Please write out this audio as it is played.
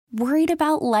Worried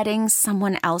about letting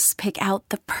someone else pick out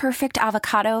the perfect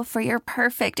avocado for your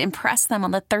perfect impress them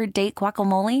on the third date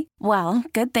guacamole? Well,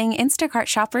 good thing Instacart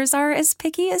shoppers are as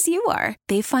picky as you are.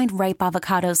 They find ripe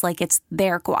avocados like it's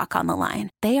their guac on the line.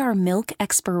 They are milk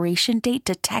expiration date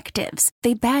detectives.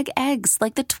 They bag eggs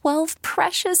like the 12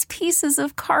 precious pieces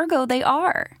of cargo they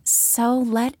are. So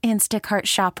let Instacart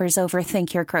shoppers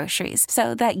overthink your groceries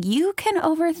so that you can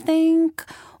overthink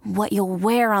what you'll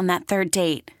wear on that third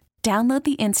date. Download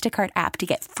the Instacart app to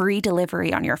get free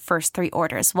delivery on your first 3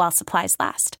 orders while supplies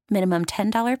last. Minimum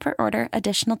 $10 per order.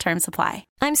 Additional terms apply.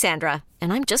 I'm Sandra,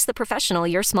 and I'm just the professional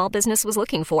your small business was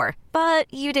looking for.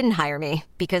 But you didn't hire me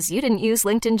because you didn't use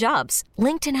LinkedIn Jobs.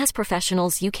 LinkedIn has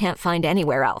professionals you can't find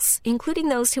anywhere else, including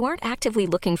those who aren't actively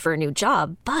looking for a new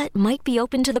job, but might be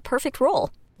open to the perfect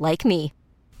role, like me.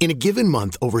 In a given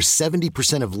month, over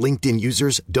 70% of LinkedIn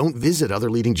users don't visit other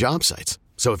leading job sites.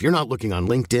 So if you're not looking on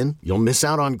LinkedIn, you'll miss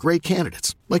out on great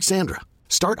candidates like Sandra.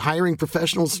 Start hiring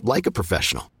professionals like a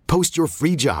professional. Post your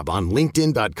free job on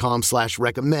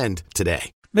linkedin.com/recommend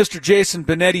today. Mr. Jason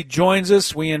Benetti joins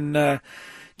us.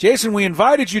 Jason, we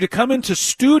invited you to come into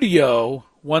studio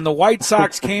when the White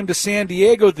Sox came to San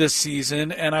Diego this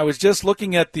season, and I was just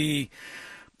looking at the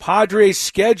Padres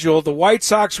schedule. The White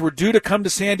Sox were due to come to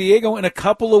San Diego in a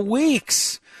couple of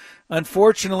weeks.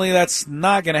 Unfortunately, that's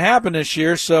not going to happen this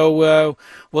year, so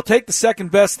we'll take the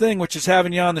second best thing, which is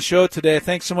having you on the show today.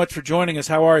 Thanks so much for joining us.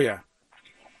 How are you?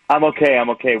 I'm okay.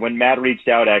 When Matt reached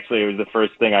out, actually, it was the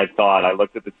first thing I thought. I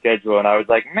looked at the schedule, and I was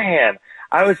like, man,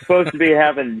 I was supposed to be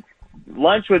having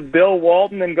lunch with Bill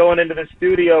Walton and going into the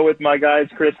studio with my guys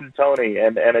Chris and Tony,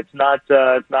 and it's not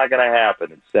going to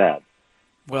happen. It's sad.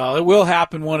 Well, it will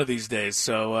happen one of these days,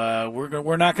 so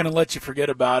we're not going to let you forget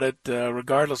about it,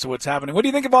 regardless of what's happening. What do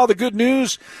you think of all the good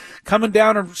news coming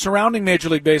down surrounding Major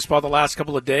League Baseball the last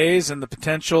couple of days, and the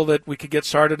potential that we could get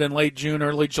started in late June,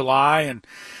 early July, and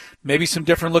maybe some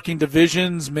different looking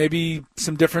divisions, maybe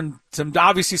some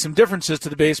obviously some differences to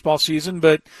the baseball season?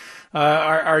 But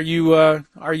are you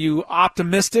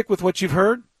optimistic with what you've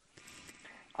heard?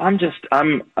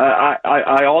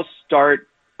 I all start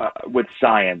with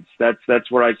science. That's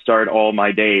where I start all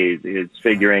my days, is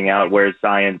figuring out where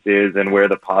science is and where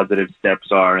the positive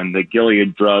steps are. And the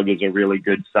Gilead drug is a really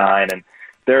good sign. And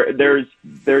there's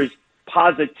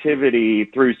positivity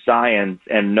through science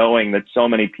and knowing that so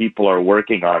many people are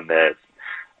working on this.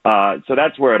 So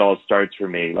that's where it all starts for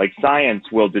me. Like,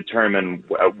 science will determine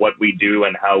what we do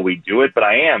and how we do it, but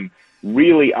I am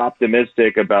really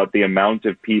optimistic about the amount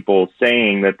of people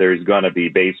saying that there's going to be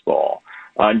baseball.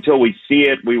 Until we see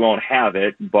it, we won't have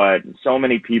it, but so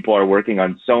many people are working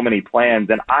on so many plans,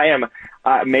 and I am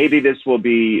maybe this will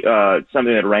be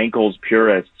something that rankles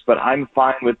purists, but I'm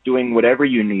fine with doing whatever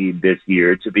you need this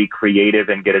year to be creative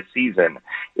and get a season.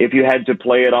 If you had to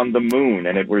play it on the moon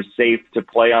and it were safe to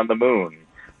play on the moon,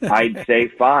 I'd say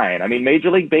fine. I mean,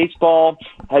 Major League Baseball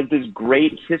has this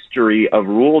great history of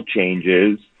rule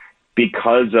changes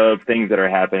because of things that are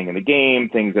happening in the game,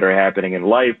 things that are happening in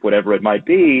life, whatever it might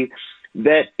be,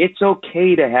 that it's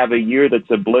okay to have a year that's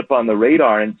a blip on the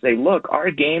radar and say, look, our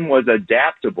game was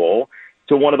adaptable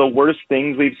to one of the worst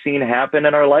things we've seen happen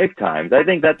in our lifetimes. I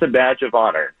think that's a badge of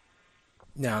honor.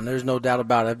 No, and there's no doubt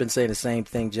about it. I've been saying the same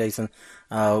thing, Jason.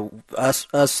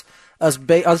 Us,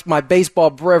 my baseball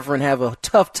brethren have a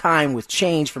tough time with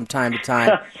change from time to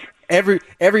time.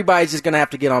 Everybody's just going to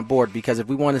have to get on board, because if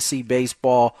we want to see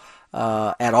baseball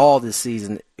at all this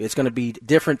season, it's going to be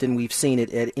different than we've seen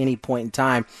it at any point in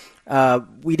time. I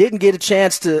didn't get a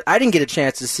chance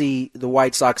to see the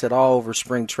White Sox at all over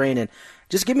spring training.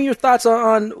 Just give me your thoughts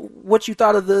on what you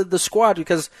thought of the squad,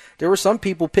 because there were some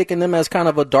people picking them as kind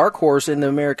of a dark horse in the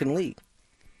American League.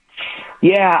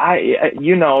 Yeah,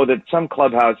 you know that some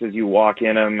clubhouses, you walk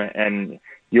in them and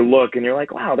you look and you're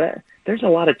like, wow, there's a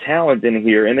lot of talent in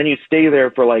here. And then you stay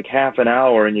there for like half an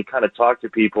hour and you kind of talk to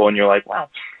people and you're like, wow,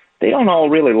 they don't all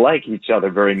really like each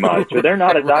other very much, or they're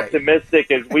not as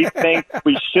optimistic as we think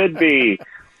we should be.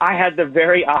 I had the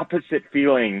very opposite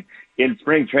feeling in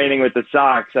spring training with the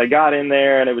Sox. I got in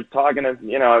there and I was talking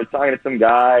to some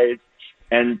guys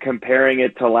and comparing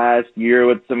it to last year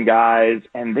with some guys,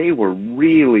 and they were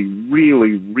really,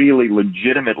 really, really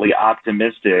legitimately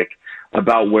optimistic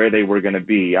about where they were going to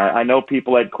be. I know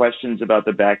people had questions about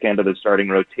the back end of the starting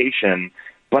rotation,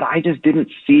 but I just didn't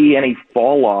see any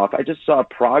fall off. I just saw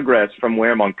progress from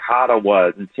where Moncada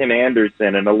was and Tim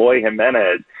Anderson and Eloy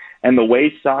Jimenez, and the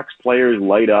way Sox players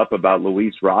light up about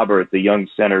Luis Robert, the young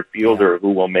center fielder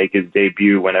who will make his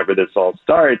debut whenever this all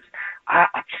starts.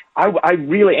 I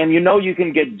really, and you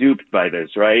can get duped by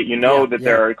this, right?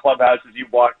 There are clubhouses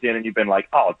you've walked in and you've been like,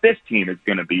 oh, this team is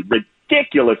going to be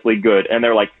ridiculously good, and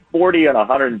they're like 40 and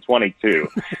 122.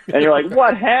 And you're like,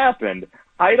 what happened?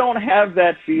 I don't have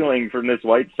that feeling from this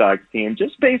White Sox team,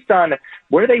 just based on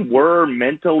where they were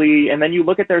mentally. And then you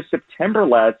look at their September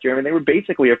last year. I mean, they were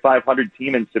basically a 500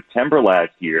 team in September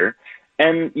last year.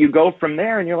 And you go from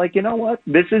there, and you're like, you know what?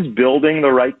 This is building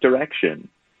the right direction.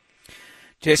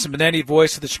 Jason Benetti,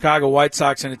 voice of the Chicago White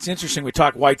Sox. And it's interesting we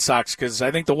talk White Sox because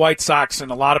I think the White Sox, in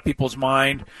a lot of people's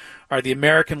mind, are the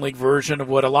American League version of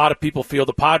what a lot of people feel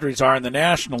the Padres are in the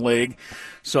National League.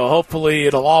 So hopefully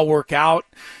it'll all work out.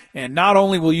 And not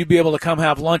only will you be able to come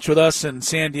have lunch with us in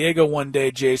San Diego one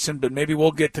day, Jason, but maybe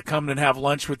we'll get to come and have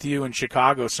lunch with you in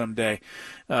Chicago someday.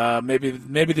 Maybe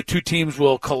the two teams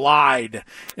will collide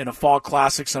in a fall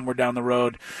classic somewhere down the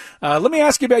road. Let me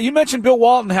ask you about, you mentioned Bill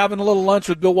Walton, having a little lunch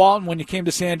with Bill Walton when you came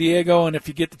to San Diego, and if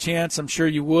you get the chance, I'm sure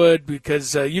you would,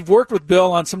 because you've worked with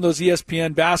Bill on some of those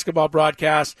ESPN basketball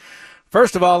broadcasts.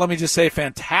 First of all, let me just say,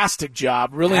 fantastic job.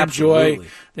 Really enjoy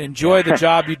the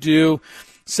job you do.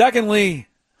 Secondly,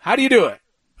 how do you do it?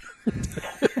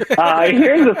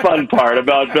 Here's the fun part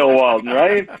about Bill Walton,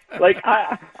 right? Like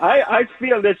I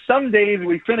feel that some days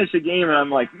we finish a game and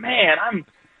I'm like, man,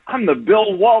 I'm the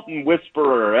Bill Walton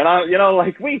whisperer, and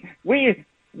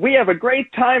we have a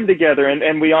great time together,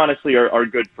 and we honestly are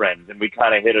good friends, and we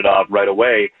kind of hit it off right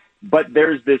away. But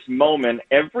there's this moment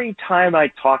every time I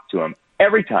talk to him,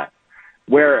 every time,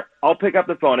 where I'll pick up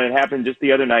the phone, and it happened just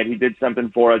the other night. He did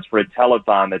something for us for a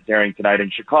telethon that's airing tonight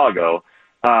in Chicago.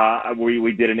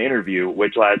 We did an interview,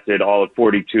 which lasted all of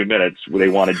 42 minutes. They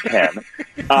wanted 10.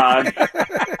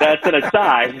 That's an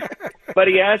aside. But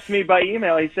he asked me by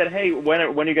email, he said, hey, when are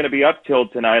you going to be up till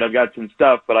tonight? I've got some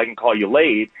stuff, but I can call you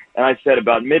late. And I said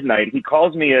about midnight. He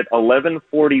calls me at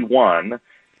 11:41,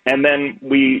 and then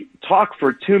we talk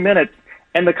for 2 minutes,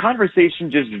 and the conversation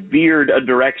just veered a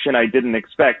direction I didn't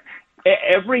expect.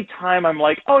 Every time I'm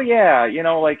like, oh, yeah,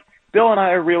 Bill and I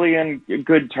are really in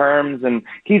good terms, and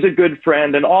he's a good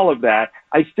friend and all of that.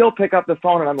 I still pick up the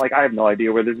phone, and I'm like, I have no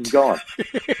idea where this is going.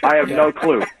 I have no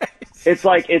clue. It's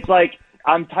like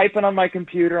I'm typing on my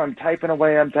computer, I'm typing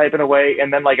away,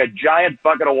 and then like a giant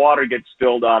bucket of water gets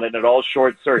spilled on it, and it all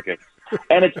short circuits.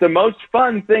 And it's the most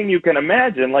fun thing you can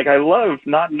imagine. Like, I love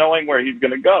not knowing where he's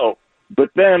going to go. But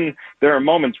then there are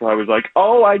moments where I was like,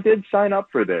 oh, I did sign up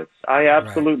for this. I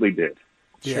absolutely did.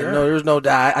 Yeah, sure. No, there's no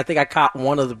doubt. I think I caught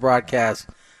one of the broadcasts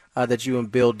that you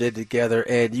and Bill did together,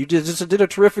 and you did a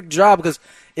terrific job, because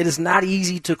it is not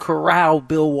easy to corral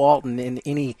Bill Walton in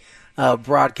any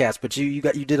broadcast. But you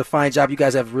did a fine job. You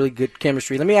guys have really good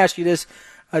chemistry. Let me ask you this,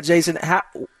 Jason. Out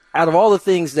of all the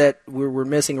things that we're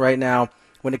missing right now,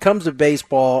 when it comes to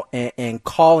baseball and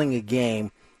calling a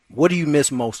game, what do you miss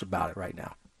most about it right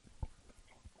now?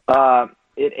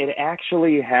 It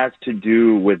actually has to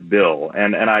do with Bill,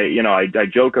 and I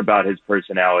joke about his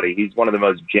personality. He's one of the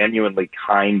most genuinely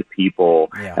kind people,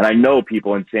 and I know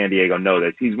people in San Diego know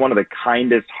this. He's one of the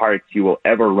kindest hearts you will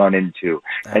ever run into,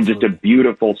 and just a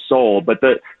beautiful soul. But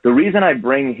the reason I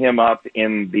bring him up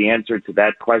in the answer to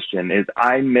that question is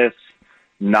I miss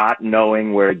not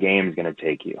knowing where a game's going to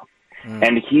take you.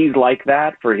 And he's like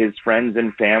that for his friends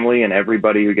and family and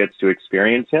everybody who gets to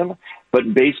experience him.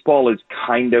 But baseball is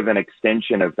kind of an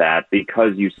extension of that,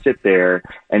 because you sit there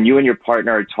and you and your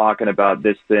partner are talking about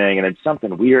this thing, and then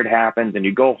something weird happens, and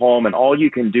you go home and all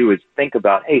you can do is think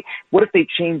about, hey, what if they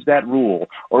changed that rule?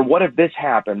 Or what if this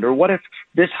happened? Or what if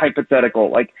this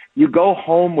hypothetical? Like, you go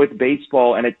home with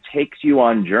baseball and it takes you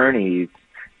on journeys,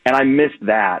 and I miss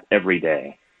that every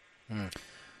day.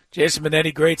 Jason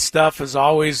Benetti, great stuff as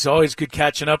always. Always good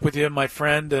catching up with you, my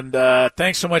friend. And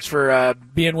thanks so much for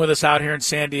being with us out here in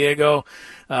San Diego.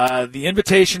 The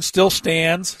invitation still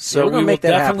stands, so we will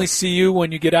definitely see you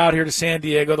when you get out here to San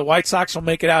Diego. The White Sox will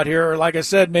make it out here, or like I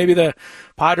said, maybe the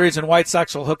Padres and White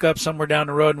Sox will hook up somewhere down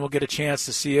the road and we'll get a chance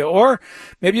to see you. Or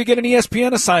maybe you get an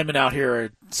ESPN assignment out here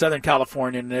in Southern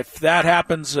California. And if that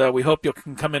happens, we hope you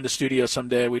can come into studio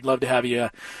someday. We'd love to have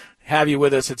you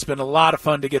with us. It's been a lot of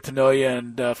fun to get to know you,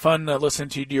 and fun listening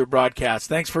to you do your broadcast.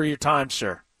 Thanks for your time,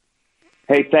 sir.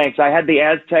 Hey, thanks. I had the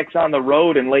Aztecs on the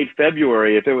road in late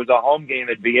February. If it was a home game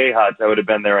at Viejas, I would have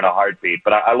been there in a heartbeat.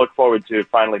 But I look forward to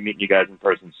finally meeting you guys in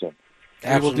person soon.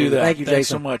 We will do that. Thank you, Jason. Thanks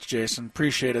so much, Jason.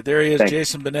 Appreciate it. There he is, Thanks.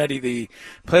 Jason Benetti, the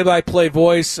play-by-play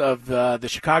voice of the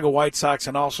Chicago White Sox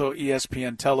and also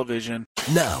ESPN Television.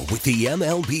 Now, with the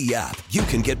MLB app, you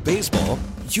can get baseball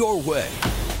your way.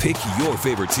 Pick your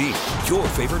favorite team, your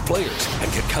favorite players,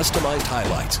 and get customized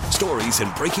highlights, stories,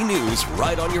 and breaking news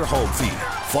right on your home feed.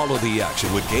 Follow the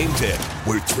action with Game 10,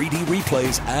 where 3D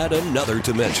replays add another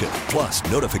dimension. Plus,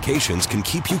 notifications can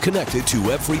keep you connected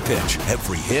to every pitch,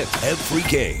 every hit, every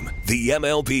game. The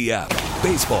MLB app.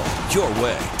 Baseball, your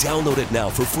way. Download it now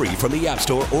for free from the App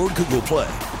Store or Google Play.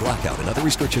 Blackout and other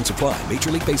restrictions apply. Major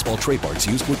League Baseball trademarks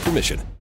used with permission.